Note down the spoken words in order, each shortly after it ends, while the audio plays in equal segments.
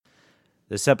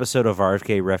This episode of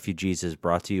RFK Refugees is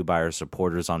brought to you by our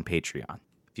supporters on Patreon.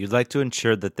 If you'd like to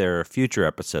ensure that there are future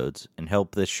episodes and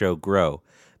help this show grow,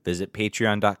 visit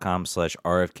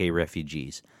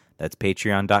patreon.com/rfkrefugees. That's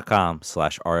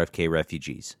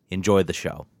patreon.com/rfkrefugees. Enjoy the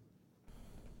show.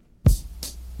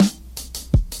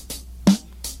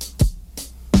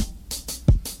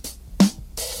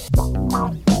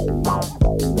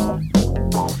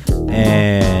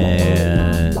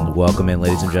 And welcome in,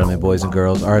 ladies and gentlemen, boys and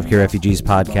girls, RFK Refugees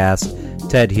podcast.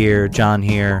 Ted here, John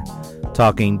here,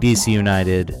 talking DC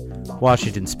United,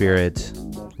 Washington Spirit,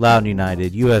 Loudoun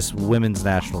United, U.S. Women's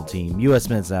National Team, U.S.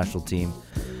 Men's National Team.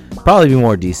 Probably be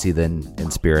more DC than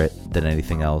in Spirit than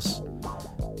anything else.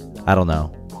 I don't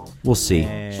know. We'll see.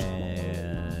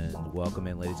 And welcome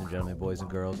in, ladies and gentlemen, boys and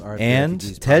girls. And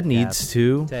Ted podcast. Needs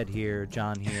to. Ted here,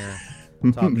 John here.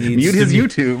 Mute his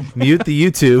YouTube. Mute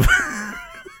the YouTube.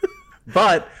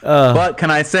 But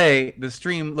can I say the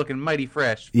stream looking mighty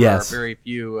fresh for our very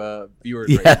few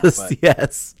viewers.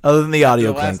 Yes. Other than the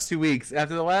audio clinks.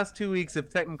 After the last 2 weeks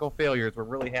of technical failures, we're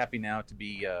really happy now to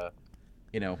be,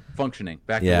 functioning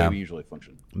back to the way we usually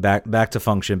function. Back to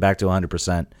function. Back to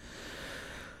 100%.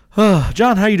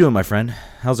 John, how you doing, my friend?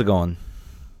 How's it going?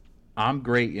 I'm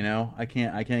great. I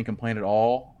can't complain at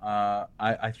all.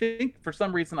 I think for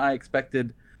some reason I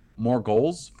expected more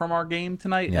goals from our game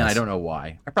tonight, and I don't know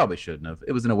why. I probably shouldn't have.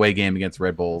 It was an away game against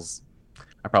Red Bulls.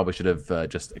 I probably should have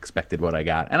just expected what I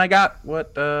got, and I got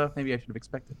what maybe I should have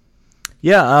expected.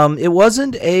 Yeah, it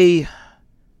wasn't I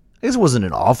guess it wasn't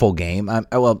an awful game.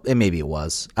 Maybe it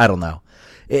was. I don't know.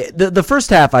 The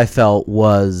first half I felt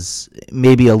was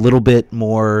maybe a little bit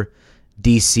more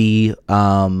DC.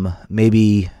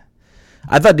 Maybe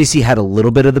I thought DC had a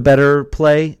little bit of the better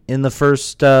play in the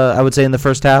first. I would say in the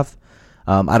first half.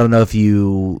 I don't know if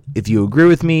you agree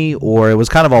with me, or it was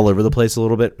kind of all over the place a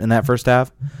little bit in that first half.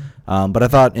 But I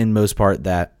thought in most part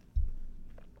that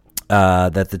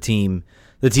the team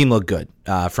looked good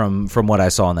from what I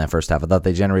saw in that first half. I thought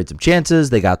they generated some chances,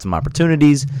 they got some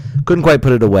opportunities, couldn't quite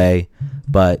put it away,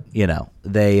 but I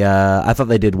thought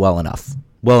they did well enough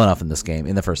in this game,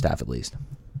 in the first half at least.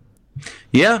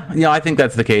 Yeah, I think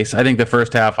that's the case. I think the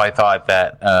first half I thought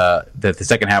that the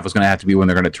second half was going to have to be when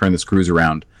they're going to turn the screws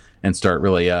around and start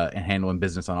really handling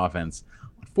business on offense.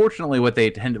 Unfortunately, what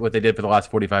they did for the last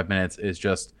 45 minutes is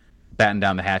just batten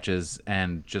down the hatches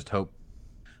and just hope.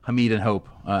 Hamid and hope,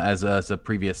 as a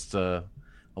previous a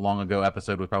long ago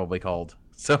episode was probably called.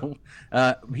 So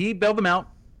he bailed them out.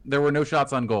 There were no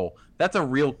shots on goal. That's a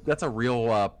real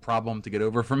problem to get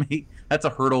over for me. That's a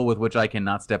hurdle with which I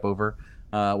cannot step over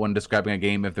when describing a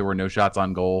game. If there were no shots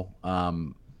on goal,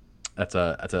 that's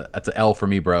a L for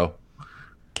me, bro.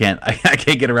 I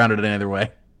can't get around it any other way.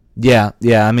 Yeah.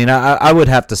 I mean, I would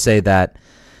have to say that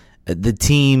the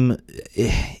team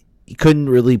couldn't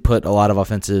really put a lot of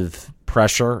offensive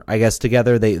pressure, I guess,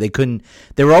 together. They couldn't.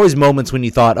 There were always moments when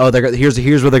you thought, oh, here's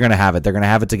where they're going to have it. They're going to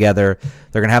have it together.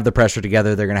 They're going to have the pressure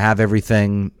together. They're going to have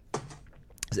everything.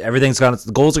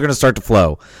 The goals are going to start to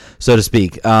flow, so to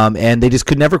speak. And they just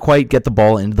could never quite get the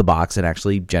ball into the box and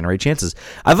actually generate chances.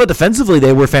 I thought defensively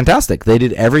they were fantastic. They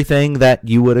did everything that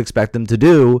you would expect them to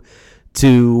do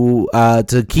to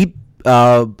keep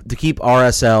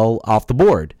RSL off the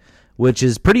board, which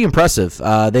is pretty impressive.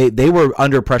 They were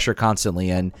under pressure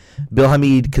constantly, and Bill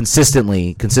Hamid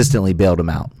consistently bailed them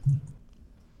out.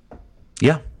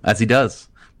 Yeah, as he does.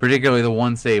 Particularly the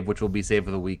one save, which will be save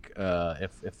of the week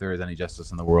if there is any justice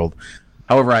in the world.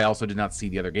 However, I also did not see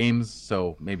the other games,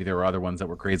 so maybe there were other ones that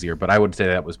were crazier. But I would say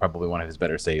that was probably one of his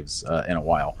better saves in a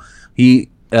while. He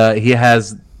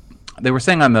has. They were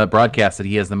saying on the broadcast that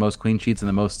he has the most clean sheets and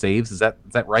the most saves. Is that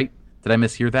right? Did I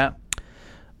mishear that?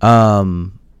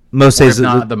 Most saves, or if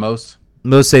not the most.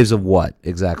 Most saves of what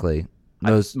exactly?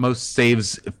 Most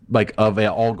saves of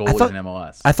all goalies in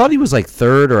MLS. I thought he was like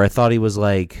third, or I thought he was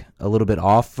like a little bit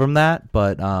off from that.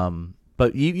 But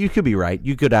you could be right.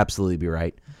 You could absolutely be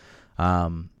right.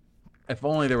 If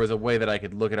only there was a way that I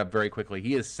could look it up very quickly.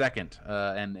 He is second,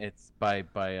 and it's by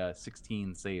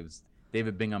 16 saves.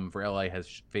 David Bingham for LA has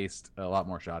faced a lot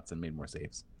more shots and made more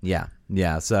saves. Yeah.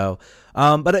 So,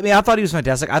 but I mean, I thought he was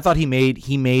fantastic. I thought he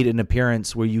made an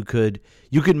appearance where you could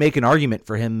make an argument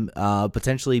for him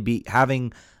potentially be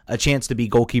having a chance to be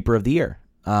goalkeeper of the year.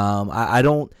 I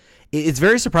don't. It's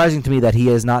very surprising to me that he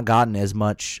has not gotten as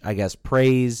much, I guess,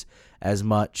 praise, as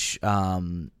much.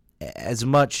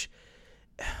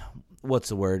 What's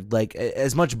the word? Like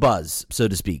as much buzz, so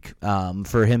to speak,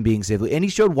 for him being saved. And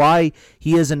he showed why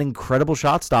he is an incredible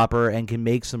shot stopper and can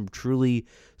make some truly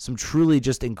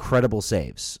just incredible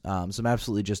saves. Some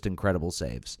absolutely just incredible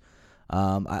saves.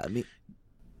 I mean,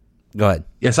 Go ahead.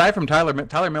 Aside from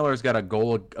Tyler Miller's got a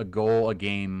goal a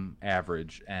game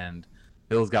average, and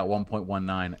Bill's got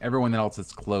 1.19. Everyone else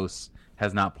that's close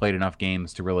has not played enough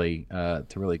games to really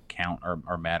count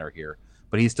or matter here.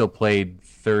 But he still played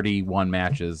 31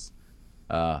 matches.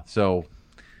 So,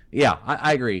 yeah,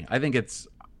 I agree. I think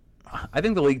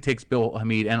the league takes Bill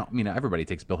Hamid, and everybody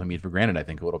takes Bill Hamid for granted. I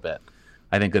think a little bit.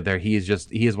 I think that he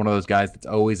is one of those guys that's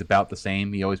always about the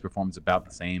same. He always performs about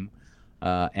the same,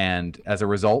 and as a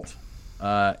result,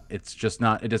 it just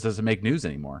doesn't make news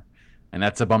anymore, and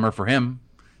that's a bummer for him,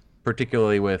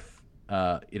 particularly with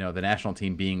the national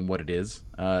team being what it is.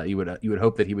 You would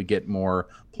hope that he would get more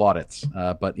plaudits,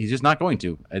 but he's just not going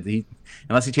to.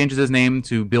 Unless he changes his name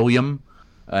to Billiam.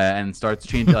 And starts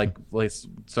changing,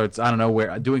 starts I don't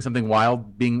know doing something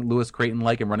wild, being Lewis Creighton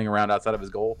like and running around outside of his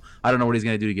goal. I don't know what he's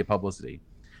going to do to get publicity.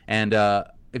 And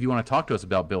if you want to talk to us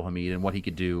about Bill Hamid and what he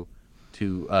could do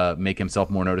to make himself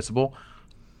more noticeable,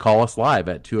 call us live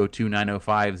at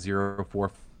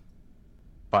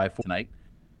 202-905-0454 tonight.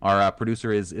 Our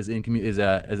producer is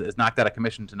knocked out of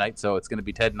commission tonight, so it's going to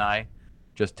be Ted and I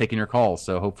just taking your calls.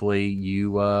 So hopefully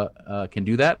you can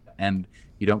do that, and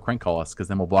you don't crank call us, because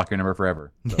then we'll block your number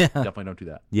forever. So definitely don't do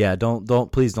that. Yeah,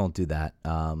 please don't do that.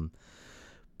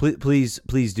 Please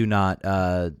do not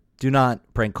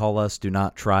prank call us. Do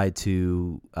not try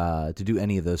to do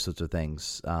any of those sorts of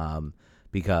things,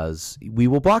 because we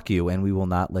will block you and we will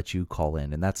not let you call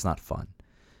in, and that's not fun.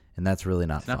 And that's really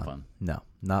not fun. Not fun. No,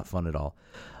 not fun at all.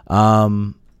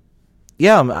 I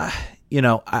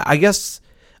guess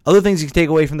other things you can take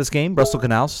away from this game, Russell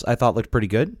Canals, I thought looked pretty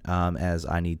good, as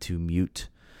I need to mute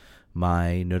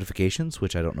my notifications,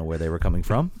 which I don't know where they were coming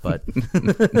from, but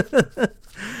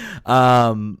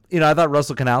I thought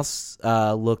Russell Canals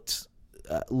looked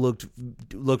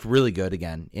really good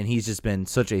again, and he's just been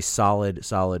such a solid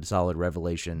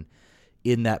revelation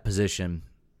in that position,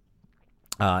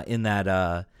 in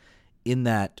that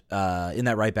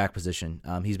right back position.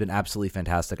 He's been absolutely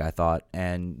fantastic, I thought,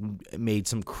 and made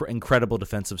some incredible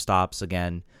defensive stops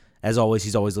again. As always,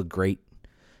 he's always looked great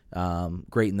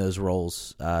in those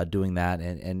roles, doing that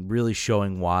and really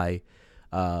showing why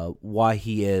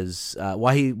he's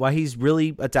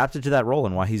really adapted to that role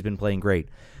and why he's been playing great.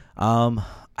 I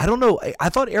don't know. I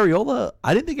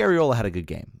didn't think Arriola had a good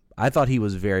game. I thought he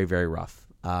was very, very rough.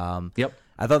 Yep.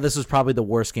 I thought this was probably the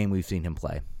worst game we've seen him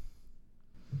play.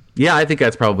 Yeah, I think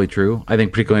that's probably true. I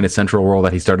think particularly in a central role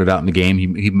that he started out in the game,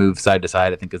 he moved side to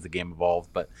side, I think, as the game evolved.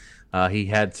 But he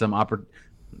had some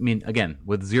again,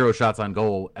 with 0 shots on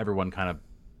goal, everyone kind of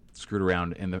screwed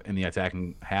around in the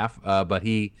attacking half. But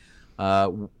a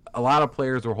lot of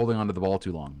players were holding onto the ball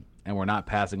too long and were not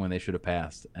passing when they should have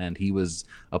passed. And he was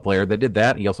a player that did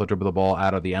that. He also dribbled the ball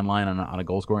out of the end line on a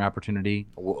goal scoring opportunity.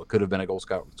 Could have been a goal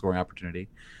scoring opportunity.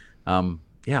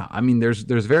 Yeah,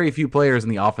 there's very few players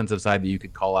in the offensive side that you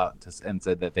could call out and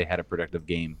said that they had a productive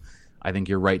game. I think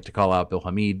you're right to call out Bill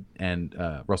Hamid and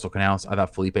Russell Canals. I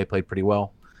thought Felipe played pretty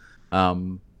well.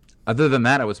 Other than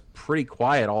that, it was pretty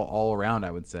quiet all around,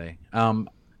 I would say.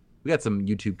 We got some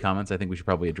YouTube comments I think we should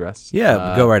probably address.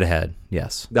 Yeah, go right ahead.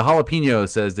 Yes. The Jalapeno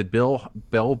says, did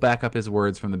Bill back up his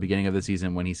words from the beginning of the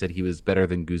season when he said he was better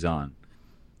than Guzan?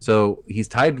 So he's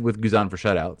tied with Guzan for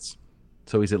shutouts.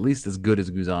 So he's at least as good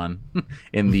as Guzan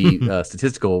in the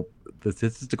statistical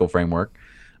framework.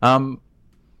 I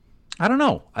don't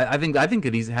know. I think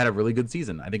that he's had a really good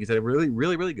season. I think he's had a really,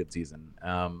 really, really good season.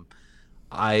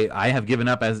 I have given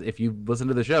up, as if you listen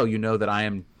to the show, you know that I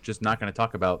am just not going to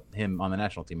talk about him on the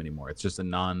national team anymore. It's just it's a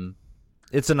non-starter.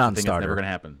 It's never going to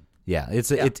happen. Yeah,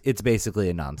 it's basically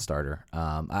a non-starter.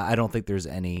 I don't think there's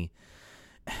any.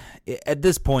 At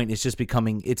this point, it's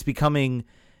becoming.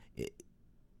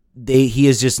 He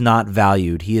is just not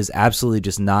valued. He is absolutely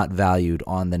just not valued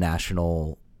on the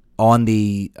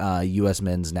U.S.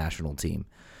 men's national team.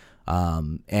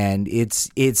 And it's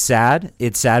sad.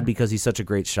 It's sad because he's such a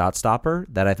great shot stopper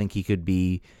that I think he could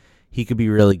be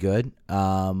really good.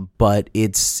 But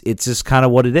it's just kind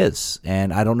of what it is.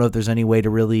 And I don't know if there's any way to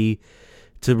really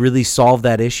solve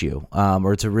that issue,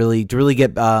 or to really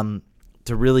get Greg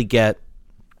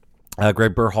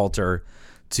Berhalter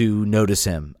to notice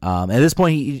him. At this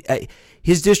point,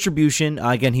 his distribution,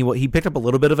 again, he picked up a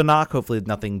little bit of a knock. Hopefully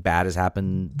nothing bad has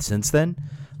happened since then.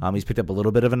 He's picked up a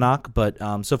little bit of a knock, but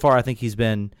so far I think he's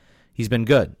been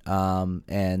good.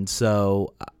 And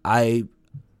so I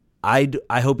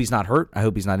hope he's not hurt. I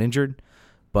hope he's not injured.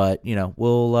 But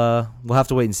we'll have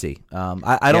to wait and see.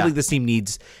 I don't think this team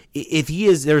needs. If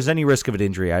there's any risk of an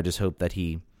injury, I just hope that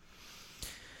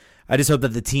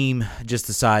the team just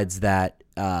decides that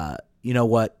you know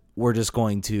what, we're just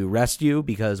going to rest you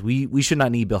because we should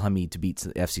not need Bill Hamid to beat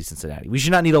FC Cincinnati. We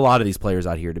should not need a lot of these players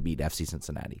out here to beat FC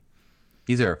Cincinnati.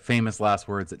 These are famous last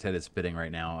words that Ted is spitting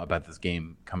right now about this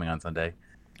game coming on Sunday.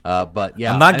 But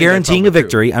yeah, I'm not guaranteeing a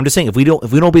victory. True. I'm just saying if we don't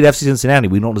beat FC Cincinnati,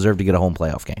 we don't deserve to get a home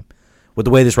playoff game with the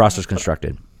way this roster is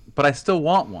constructed. But I still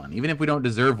want one. Even if we don't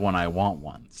deserve one, I want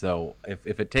one. So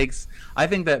if it takes, I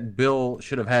think that Bill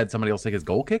should have had somebody else take his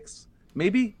goal kicks.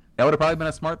 Maybe that would have probably been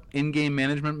a smart in-game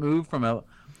management move from a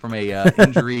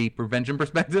injury prevention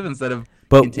perspective instead of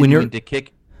continuing to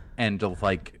kick and to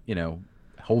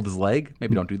hold his leg.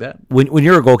 Maybe don't do that. When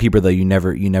you're a goalkeeper though, you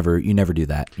never do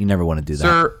that. You never want to do that.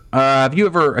 Sir, have you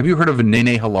heard of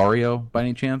Nene Hilario by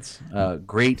any chance?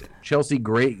 Great Chelsea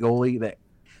goalie that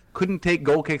couldn't take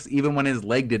goal kicks even when his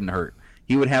leg didn't hurt.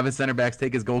 He would have his center backs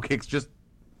take his goal kicks just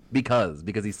because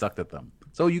he sucked at them.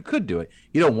 So you could do it.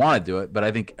 You don't want to do it, but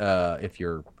I think if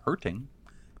you're hurting,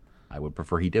 I would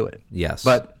prefer he do it. Yes.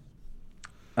 But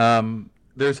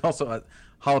there's also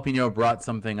Jalapeno brought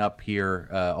something up here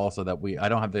also that I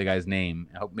don't have the guy's name.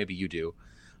 I hope maybe you do.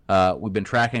 We've been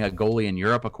tracking a goalie in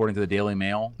Europe, according to the Daily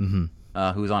Mail,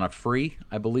 who's on a free,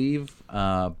 I believe,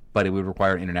 but it would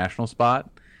require an international spot.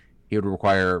 He would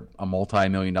require a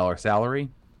multi-million-dollar salary.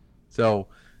 So,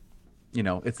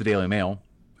 it's the Daily Mail.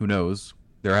 Who knows?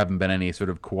 There haven't been any sort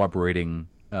of corroborating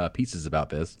pieces about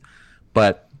this.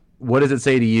 But what does it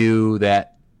say to you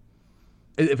that,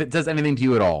 if it says anything to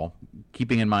you at all,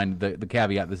 keeping in mind the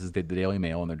caveat, this is the Daily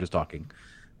Mail and they're just talking,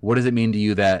 what does it mean to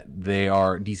you that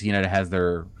DC United has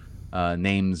their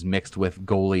names mixed with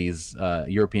goalies,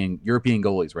 European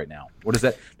goalies right now? Does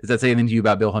that say anything to you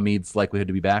about Bill Hamid's likelihood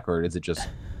to be back, or is it just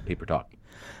paper talk?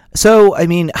 So, I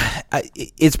mean,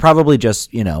 it's probably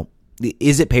just,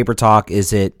 is it paper talk?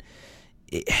 Is it,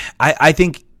 I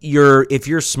think if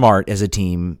you're smart as a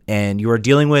team and you're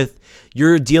dealing with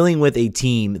a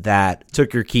team that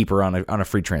took your keeper on a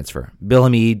free transfer. Bill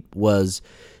Hamid was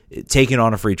taken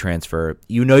on a free transfer.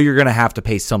 You're going to have to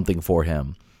pay something for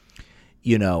him.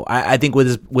 I think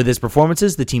with his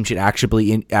performances, the team should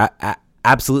actually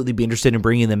absolutely be interested in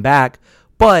bringing them back,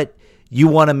 but you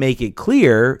want to make it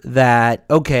clear that,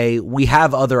 okay, we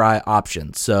have other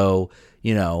options. So,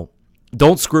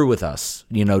 don't screw with us.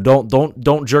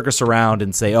 Don't jerk us around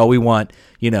and say, oh, we want,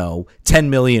 $10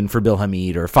 million for Bill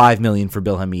Hamid or $5 million for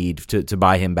Bill Hamid to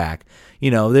buy him back.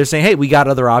 They're saying, hey, we got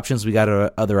other options. We got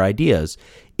other ideas.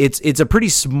 It's a pretty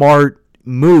smart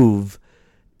move.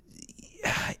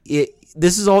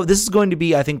 This is going to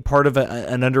be, I think, part of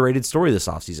an underrated story this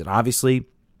offseason. Obviously,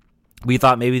 we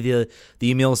thought maybe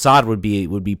the Emil Assad would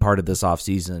be part of this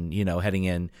offseason, heading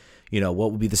in,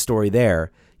 what would be the story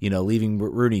there? Leaving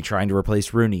Rooney, trying to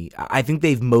replace Rooney. I think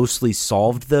they've mostly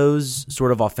solved those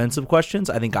sort of offensive questions.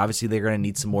 I think obviously they're going to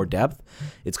need some more depth.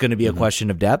 It's going to be a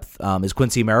question of depth. Is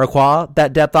Quincy Amarikwa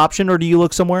that depth option, or do you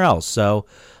look somewhere else? So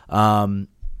I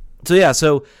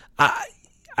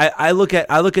look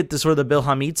at the sort of the Bill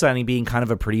Hamid signing being kind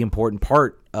of a pretty important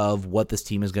part of what this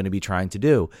team is going to be trying to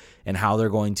do and how they're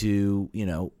going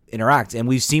to, interact. And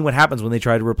we've seen what happens when they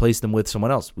try to replace them with someone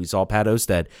else. We saw Pat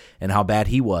Osted and how bad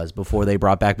he was before they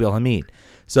brought back Bill Hamid.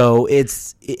 So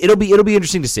it'll be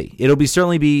interesting to see. It'll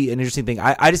certainly be an interesting thing.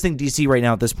 I just think DC right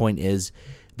now at this point is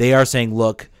they are saying,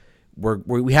 look,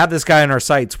 we have this guy in our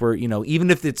sights where,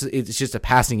 even if it's just a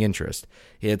passing interest,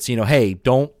 it's, hey,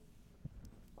 don't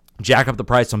jack up the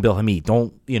price on Bill Hamid.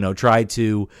 Don't, try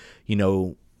to,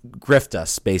 grift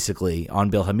us basically on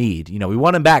Bill Hamid. We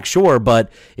want him back, sure, but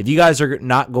if you guys are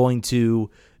not going to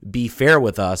be fair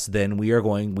with us, then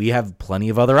we have plenty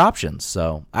of other options.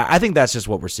 So I think that's just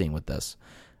what we're seeing with this.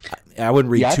 I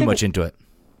wouldn't read too much into it.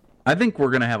 I think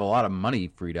we're going to have a lot of money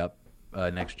freed up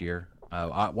next year,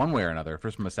 one way or another,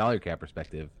 first from a salary cap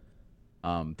perspective.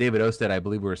 David Osted, I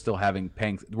believe were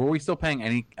we still paying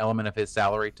any element of his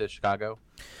salary to Chicago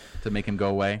to make him go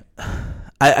away?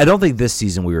 I don't think this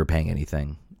season we were paying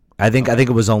anything. I think it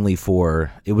was only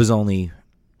or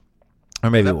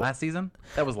maybe last season.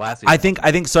 That was last season. I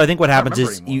think so. I think what happens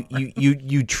is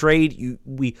you trade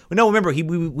remember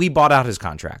we bought out his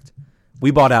contract.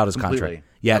 We bought out his contract.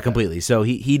 Yeah, okay. Completely. So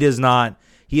he is not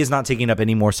taking up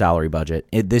any more salary budget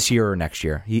this year or next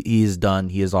year. He is done.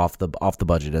 He is off the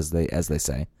budget as they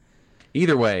say.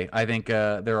 Either way, I think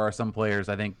there are some players.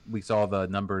 I think we saw the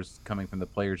numbers coming from the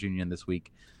players' union this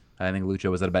week. I think Lucho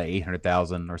was at about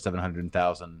 800,000 or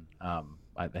 700,000.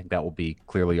 I think that will be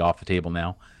clearly off the table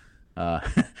now.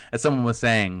 As someone was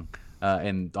saying,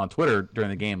 and on Twitter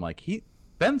during the game, like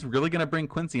Ben's really going to bring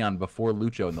Quincy on before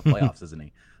Lucho in the playoffs, isn't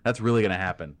he? That's really going to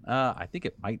happen. I think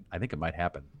it might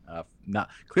happen. Not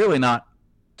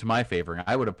to my favor.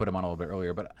 I would have put him on a little bit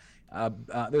earlier, but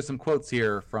there's some quotes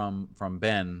here from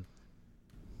Ben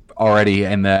already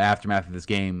in the aftermath of this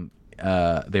game,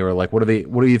 they were like, what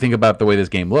do you think about the way this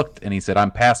game looked? And he said,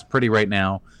 I'm past pretty right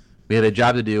now. We had a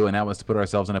job to do, and that was to put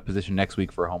ourselves in a position next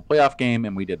week for a home playoff game,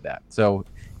 and we did that. So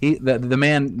the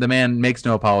man makes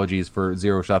no apologies for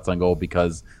 0 shots on goal,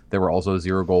 because there were also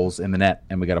 0 goals in the net,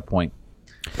 and we got a point.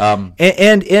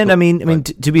 And I mean,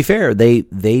 to be fair, they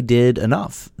did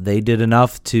enough. They did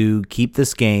enough to keep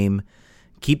this game,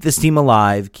 keep this team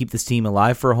alive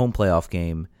for a home playoff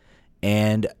game.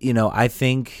 And I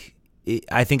think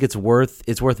it's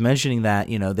worth mentioning that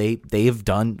they've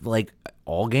done, like,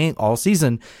 all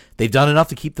season, they've done enough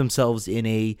to keep themselves in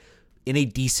a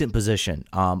decent position.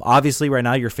 Obviously, right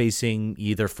now you're facing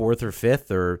either 4th or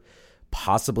 5th or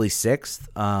possibly 6th.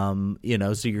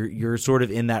 So you're sort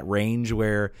of in that range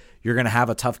where you're going to have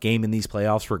a tough game in these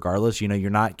playoffs regardless. You're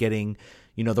not getting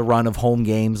the run of home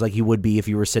games like you would be if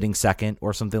you were sitting 2nd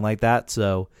or something like that.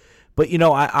 So, but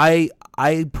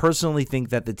I personally think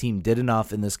that the team did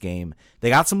enough in this game. They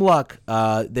got some luck.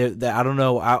 I don't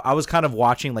know. I was kind of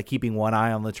watching, like, keeping one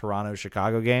eye on the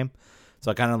Toronto-Chicago game. So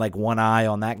I kind of like one eye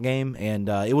on that game, and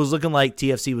it was looking like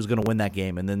TFC was going to win that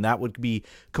game, and then that would be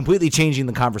completely changing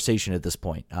the conversation at this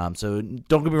point. So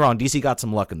don't get me wrong, DC got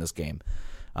some luck in this game,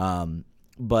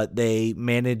 but they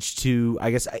managed to,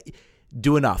 I guess,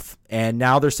 do enough, and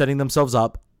now they're setting themselves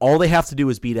up. All they have to do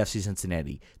is beat FC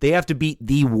Cincinnati. They have to beat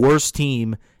the worst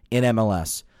team in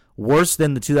MLS, worse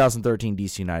than the 2013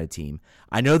 DC United team.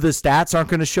 I know the stats aren't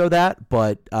going to show that,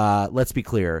 but let's be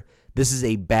clear. This is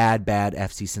a bad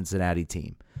FC Cincinnati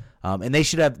team, and they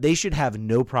should have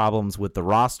no problems with the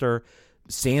roster,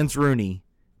 sans Rooney,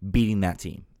 beating that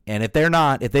team. And if they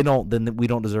don't, then we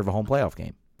don't deserve a home playoff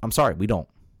game. I'm sorry, we don't.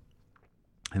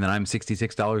 And then I'm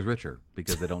 $66 richer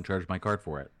because they don't charge my card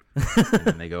for it. And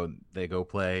then they go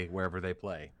play wherever they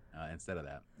play instead of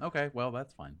that. Okay, well,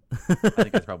 that's fine. I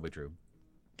think that's probably true.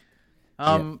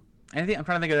 Yeah. I'm trying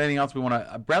to think of anything else we want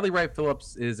to. Bradley Wright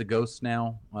Phillips is a ghost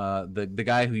now. The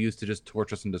guy who used to just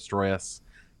torch us and destroy us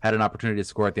had an opportunity to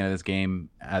score at the end of this game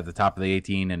at the top of the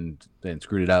 18 and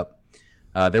screwed it up.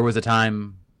 There was a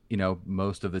time,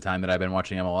 most of the time that I've been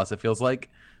watching MLS, it feels like,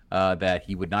 that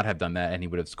he would not have done that and he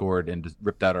would have scored and just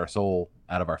ripped out our soul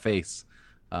out of our face.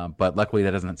 But luckily,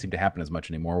 that doesn't seem to happen as much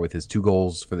anymore with his 2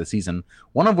 goals for the season.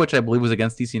 One of which I believe was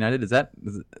against DC United. Is that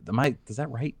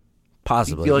right?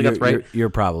 Possibly. You feel like that's right? You're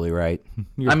probably right.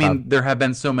 There have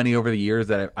been so many over the years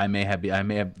that I may have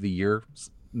the year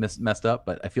messed up,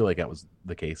 but I feel like that was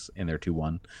the case in their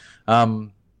 2-1.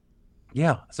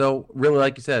 Yeah. So really,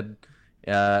 like you said,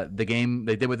 the game,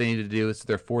 they did what they needed to do. It's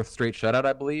their 4th straight shutout,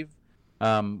 I believe,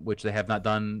 which they have not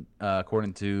done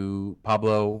according to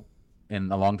Pablo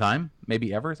in a long time,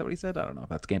 maybe ever. Is that what he said? I don't know.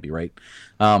 That can't be right.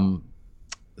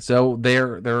 So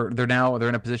they're now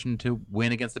in a position to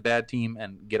win against a bad team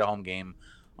and get a home game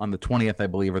on the 20th, I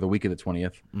believe, or the week of the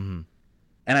 20th. Mm-hmm.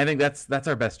 And I think that's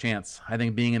our best chance. I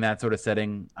think being in that sort of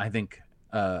setting, I think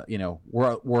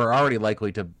we're already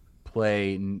likely to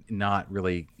play not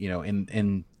really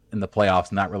in the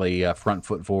playoffs, not really front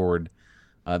foot forward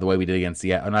the way we did against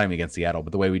Seattle, not even against Seattle,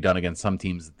 but the way we've done against some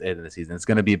teams at the end of the season. It's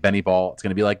going to be a Benny ball. It's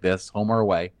going to be like this, home or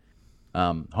away.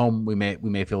 Home, we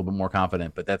may feel a bit more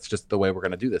confident, but that's just the way we're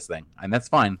going to do this thing, and that's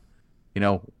fine.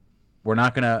 We're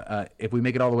not going to if we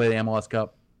make it all the way to the MLS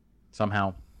Cup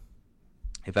somehow,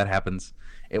 if that happens,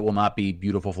 it will not be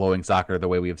beautiful flowing soccer the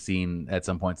way we have seen at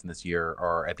some points in this year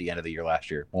or at the end of the year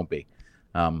last year. It won't be.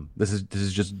 This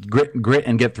is just grit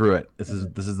and get through it. This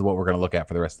is what we're going to look at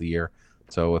for the rest of the year.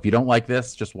 So if you don't like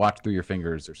this, just watch through your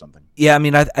fingers or something. Yeah, I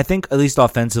mean, I think at least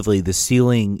offensively, the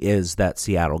ceiling is that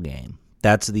Seattle game.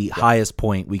 That's the highest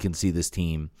point we can see this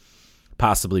team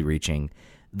possibly reaching.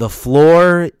 The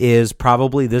floor is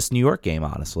probably this New York game,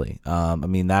 honestly. I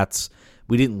mean,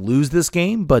 we didn't lose this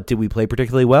game, but did we play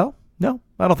particularly well? No,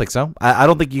 I don't think so. I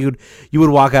don't think you would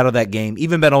walk out of that game.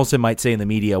 Even Ben Olsen might say in the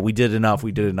media, we did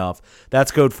enough.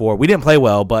 That's code for we didn't play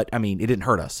well, but, I mean, it didn't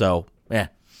hurt us. So,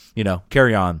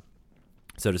 carry on,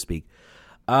 so to speak.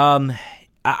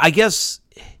 I guess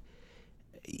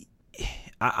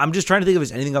I'm just trying to think if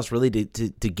there's anything else really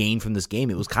to gain from this game.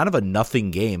 It was kind of a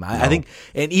nothing game. I think,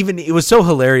 and even it was so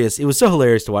hilarious. It was so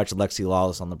hilarious to watch Alexi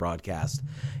Lawless on the broadcast.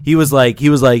 He was like,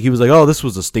 oh, this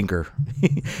was a stinker.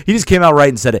 He just came out right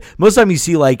and said it. Most of the time you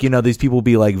see these people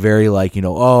be like very like, it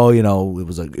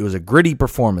was a gritty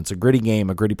performance, a gritty game,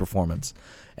 a gritty performance.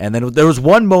 And then there was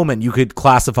one moment you could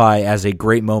classify as a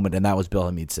great moment, and that was Bill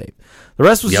Hamid's save. The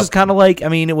rest was just kind of like, I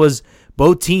mean, it was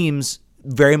both teams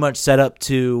very much set up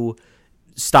to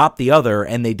stop the other,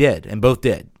 and they did, and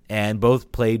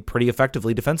both played pretty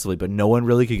effectively defensively, but no one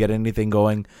really could get anything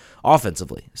going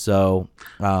offensively. So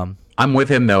I'm I'm with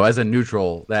him though. As a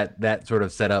neutral, that sort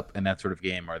of setup and that sort of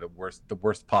game are the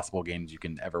worst possible games you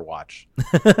can ever watch,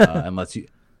 unless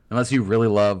you really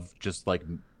love just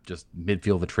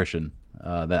midfield attrition.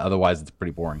 That otherwise it's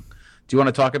pretty boring. Do you want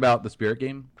to talk about the Spirit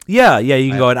game? Yeah, you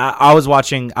can go ahead. I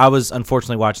was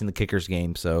unfortunately watching the Kickers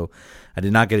game, so I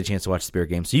did not get a chance to watch the Spirit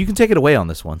game. So you can take it away on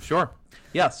this one. Sure.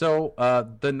 Yeah. So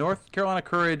the North Carolina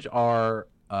Courage are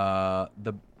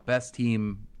the best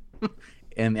team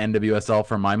in NWSL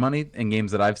for my money in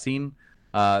games that I've seen.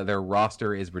 Their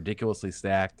roster is ridiculously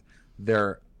stacked.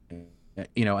 They're,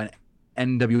 an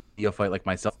NWSL fight like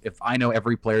myself. If I know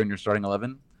every player in your starting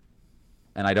 11,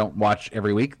 and I don't watch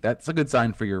every week, that's a good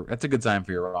sign for your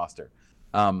roster.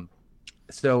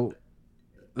 So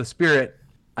the Spirit,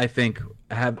 I think,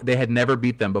 they had never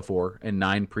beat them before in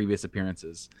 9 previous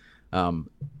appearances.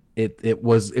 It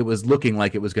was looking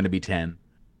like it was going to be 10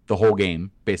 the whole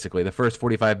game. Basically, the first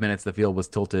 45 minutes, the field was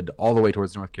tilted all the way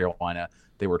towards North Carolina.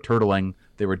 They were turtling.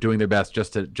 They were doing their best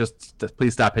just to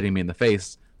please stop hitting me in the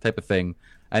face type of thing.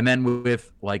 And then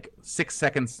with like 5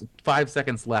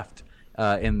 seconds left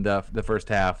in the first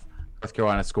half, North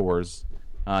Carolina scores.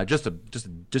 Just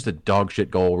a dog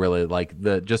shit goal, really.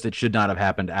 It should not have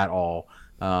happened at all.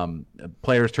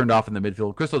 Players turned off in the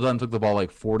midfield. Crystal Dunn took the ball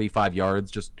like 45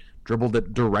 yards, just dribbled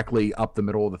it directly up the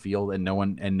middle of the field, and no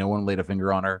one laid a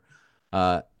finger on her.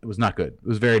 It was not good. It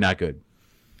was very not good.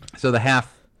 So the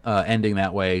half ending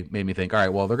that way made me think, all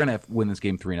right, well, they're gonna win this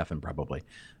game 3-0 probably.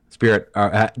 Spirit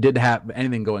didn't have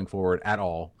anything going forward at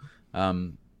all.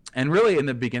 And really, in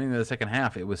the beginning of the second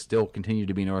half, it was still continued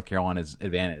to be North Carolina's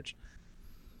advantage.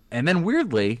 And then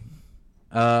weirdly,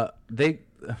 they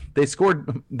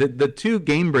scored the 2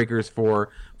 game breakers for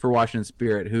Washington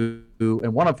Spirit, who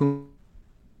and one of whom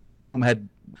had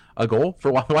a goal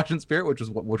for Washington Spirit, which was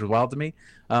wild to me.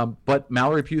 But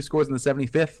Mallory Pugh scores in the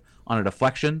 75th on a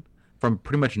deflection from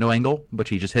pretty much no angle, but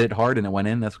she just hit it hard and it went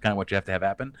in. That's kind of what you have to have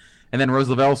happen. And then Rose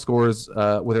Lavelle scores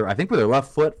with her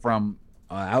left foot from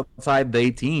outside the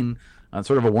 18.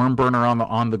 Sort of a worm burner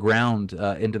on the ground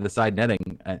into the side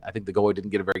netting. I think the goalie didn't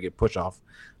get a very good push off,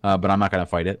 but I'm not going to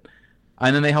fight it.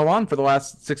 And then they held on for the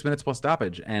last 6 minutes plus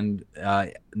stoppage, and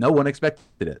no one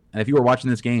expected it. And if you were watching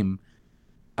this game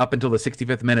up until the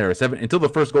 65th minute until the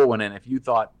first goal went in, if you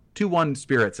thought 2-1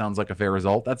 Spirit sounds like a fair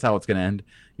result, that's how it's going to end,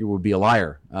 you would be a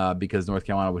liar because North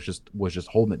Carolina was just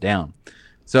holding it down.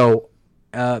 So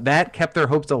that kept their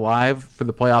hopes alive for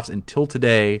the playoffs until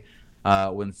today.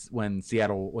 When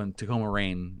Tacoma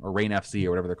Rain or Rain FC or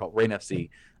whatever they're called, Rain FC,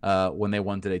 when they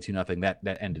won today 2-0,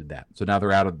 that ended that. So now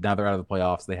they're out of the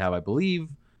playoffs. They have, I believe,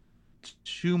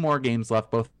 2 more games left,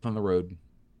 both on the road,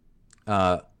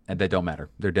 and they don't matter.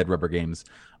 They're dead rubber games.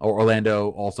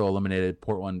 Orlando also eliminated.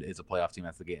 Portland is a playoff team.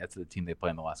 That's the team they play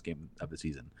in the last game of the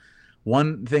season.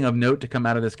 One thing of note to come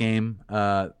out of this game,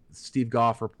 Steve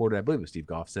Goff reported, I believe it was Steve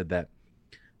Goff, said that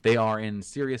they are in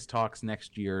serious talks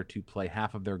next year to play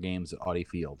half of their games at Audi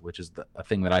Field, which is a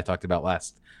thing that I talked about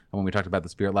when we talked about the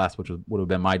Spirit last, which would have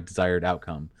been my desired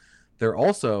outcome. They're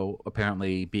also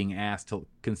apparently being asked to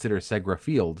consider Segra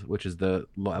Field, which is the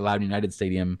Loudoun United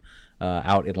Stadium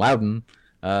out in Loudoun,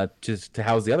 to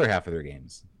house the other half of their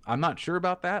games. I'm not sure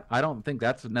about that. I don't think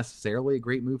that's necessarily a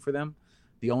great move for them.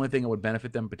 The only thing that would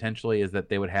benefit them potentially is that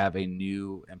they would have a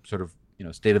new and sort of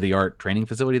state-of-the-art training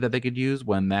facility that they could use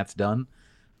when that's done.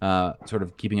 Sort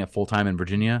of keeping it full time in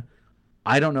Virginia.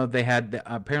 I don't know if they had.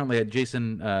 Apparently,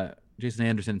 Jason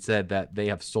Anderson said that they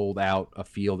have sold out a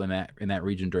field in that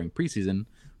region during preseason,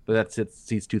 but that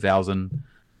seats 2,000.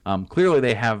 Clearly,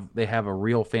 they have a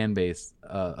real fan base,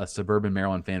 a suburban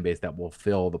Maryland fan base that will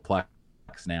fill the Plex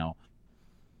now.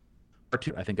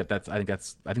 I think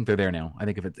they're there now. I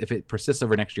think if it persists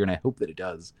over next year, and I hope that it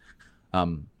does,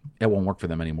 it won't work for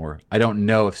them anymore. I don't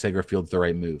know if Segra Field's the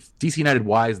right move. DC United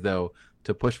wise though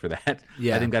to push for that.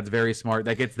 Yeah. I think that's very smart.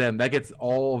 That gets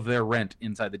all of their rent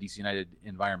inside the DC United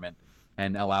environment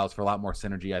and allows for a lot more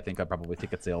synergy. I think probably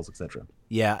ticket sales, etc.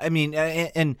 Yeah, I mean,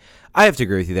 and I have to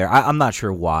agree with you there. I'm not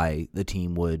sure why the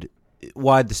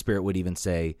Spirit would even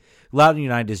say Loudoun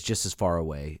United is just as far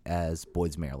away as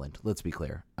Boyd's Maryland. Let's be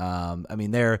clear. I mean,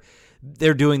 they're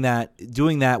doing that.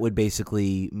 Doing that would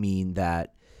basically mean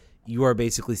that you are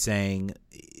basically saying.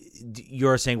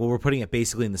 You're saying, well, we're putting it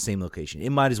basically in the same location. It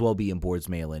might as well be in Boyd's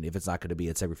Maryland if it's not going to be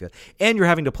at Segra Field. And you're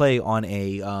having to play on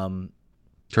a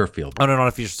turf field, on an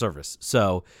unofficial surface.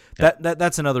 So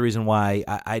that's another reason why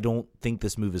I don't think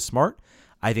this move is smart.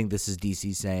 I think this is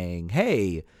DC saying,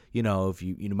 hey, if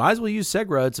you might as well use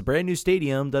Segra. It's a brand new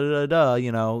stadium.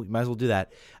 You might as well do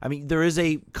that. I mean, there is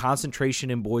a concentration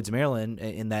in Boyd's Maryland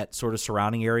in that sort of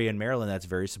surrounding area in Maryland that's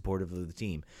very supportive of the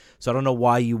team. So I don't know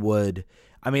why you would.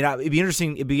 I mean, it'd be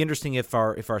interesting. It'd be interesting if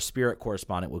our Spirit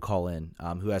correspondent would call in,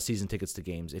 who has season tickets to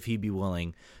games, if he'd be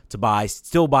willing to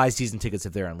still buy season tickets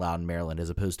if they're in Loudon, Maryland, as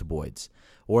opposed to Boyd's,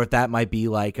 or if that might be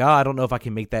like, oh, I don't know if I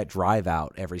can make that drive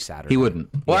out every Saturday. He wouldn't.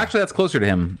 Well, actually, that's closer to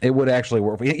him. It would actually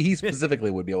work. He specifically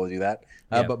would be able to do that,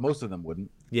 but most of them wouldn't.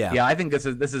 Yeah. I think this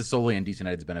is solely in DC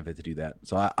United's benefit to do that.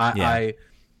 So I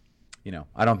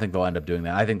don't think they'll end up doing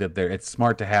that. I think that it's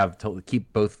smart to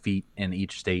keep both feet in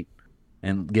each state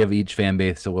and give each fan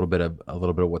base a little bit of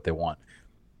what they want.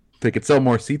 They could sell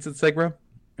more seats at Segra,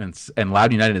 and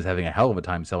Loudon United is having a hell of a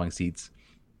time selling seats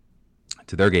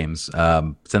to their games.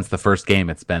 Since the first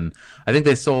game, it's been, I think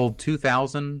they sold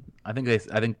 2,000. I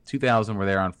think 2,000 were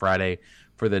there on Friday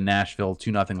for the Nashville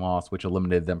 2-0 loss, which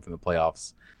eliminated them from the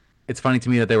playoffs. It's funny to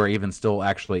me that they were even still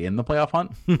actually in the playoff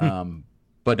hunt,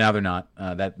 but now they're not.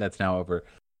 That's now over.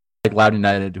 Like Loudon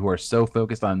United, who are so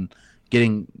focused on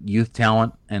getting youth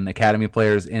talent and academy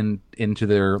players into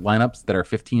their lineups that are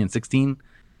 15 and 16.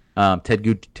 Ted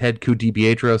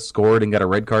DiPietro scored and got a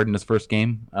red card in his first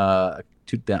game on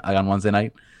Wednesday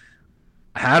night.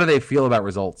 How do they feel about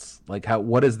results? Like,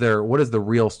 what is the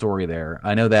real story there?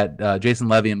 I know that Jason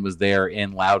Levian was there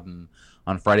in Loudon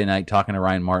on Friday night talking to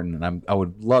Ryan Martin, and I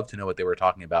would love to know what they were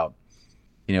talking about.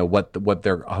 What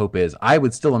their hope is. I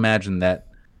would still imagine that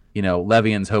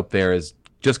Levian's hope there is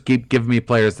just give me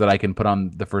players that I can put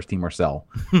on the first team or sell,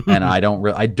 and I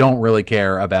don't really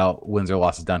care about wins or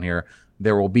losses down here.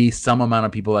 There will be some amount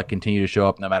of people that continue to show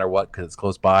up no matter what because it's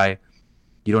close by.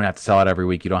 You don't have to sell out every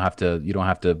week. You don't have to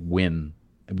win.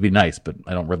 It'd be nice, but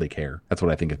I don't really care. That's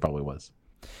what I think it probably was.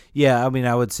 Yeah, I mean,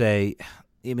 I would say,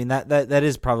 that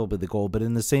is probably the goal, but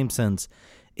in the same sense,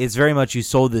 it's very much you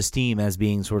sold this team as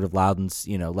being sort of Loudon's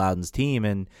team,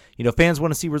 and fans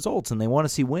want to see results and they want to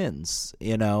see wins,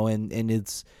 and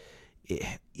it's,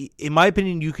 in my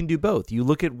opinion, you can do both. You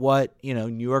look at what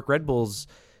New York Red Bulls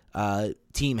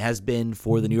team has been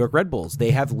for the New York Red Bulls.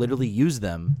 They have literally used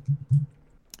them.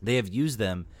 They have used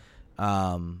them.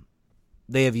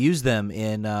 They have used them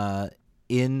in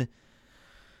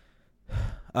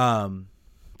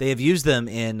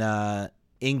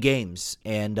games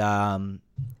and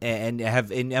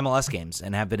have in MLS games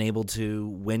and have been able to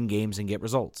win games and get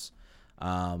results.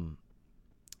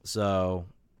 So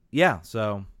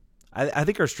I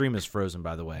think our stream is frozen,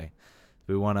 by the way.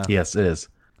 Do we want to? Yes, it is.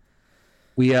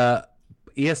 We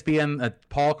ESPN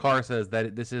Paul Carr says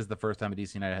that this is the first time a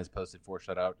DC United has posted 4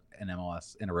 shutout in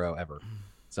MLS in a row ever.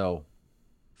 So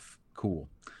cool.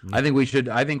 Mm-hmm. I think we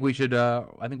should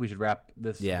wrap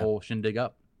this whole shindig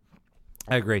up.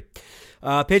 I agree.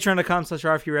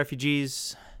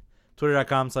 Patreon.com/RFQRefugees,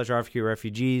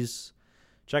 Twitter.com/RFQRefugees.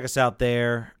 Check us out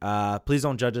there. Please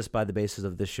don't judge us by the basis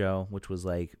of this show, which was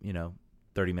 30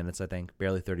 minutes, I think.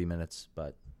 Barely 30 minutes,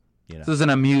 but This is an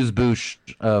amuse-bouche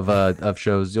of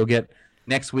shows. You'll get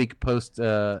next week post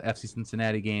FC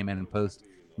Cincinnati game and post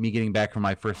me getting back from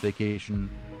my first vacation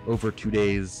over 2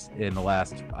 days in the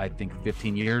last, I think,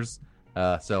 15 years.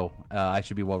 So I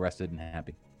should be well rested and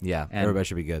happy. Yeah, and everybody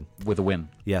should be good. With a win.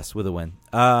 Yes, with a win.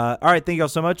 All right, thank you all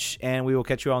so much, and we will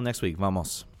catch you all next week.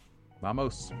 Vamos.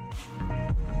 Vamos.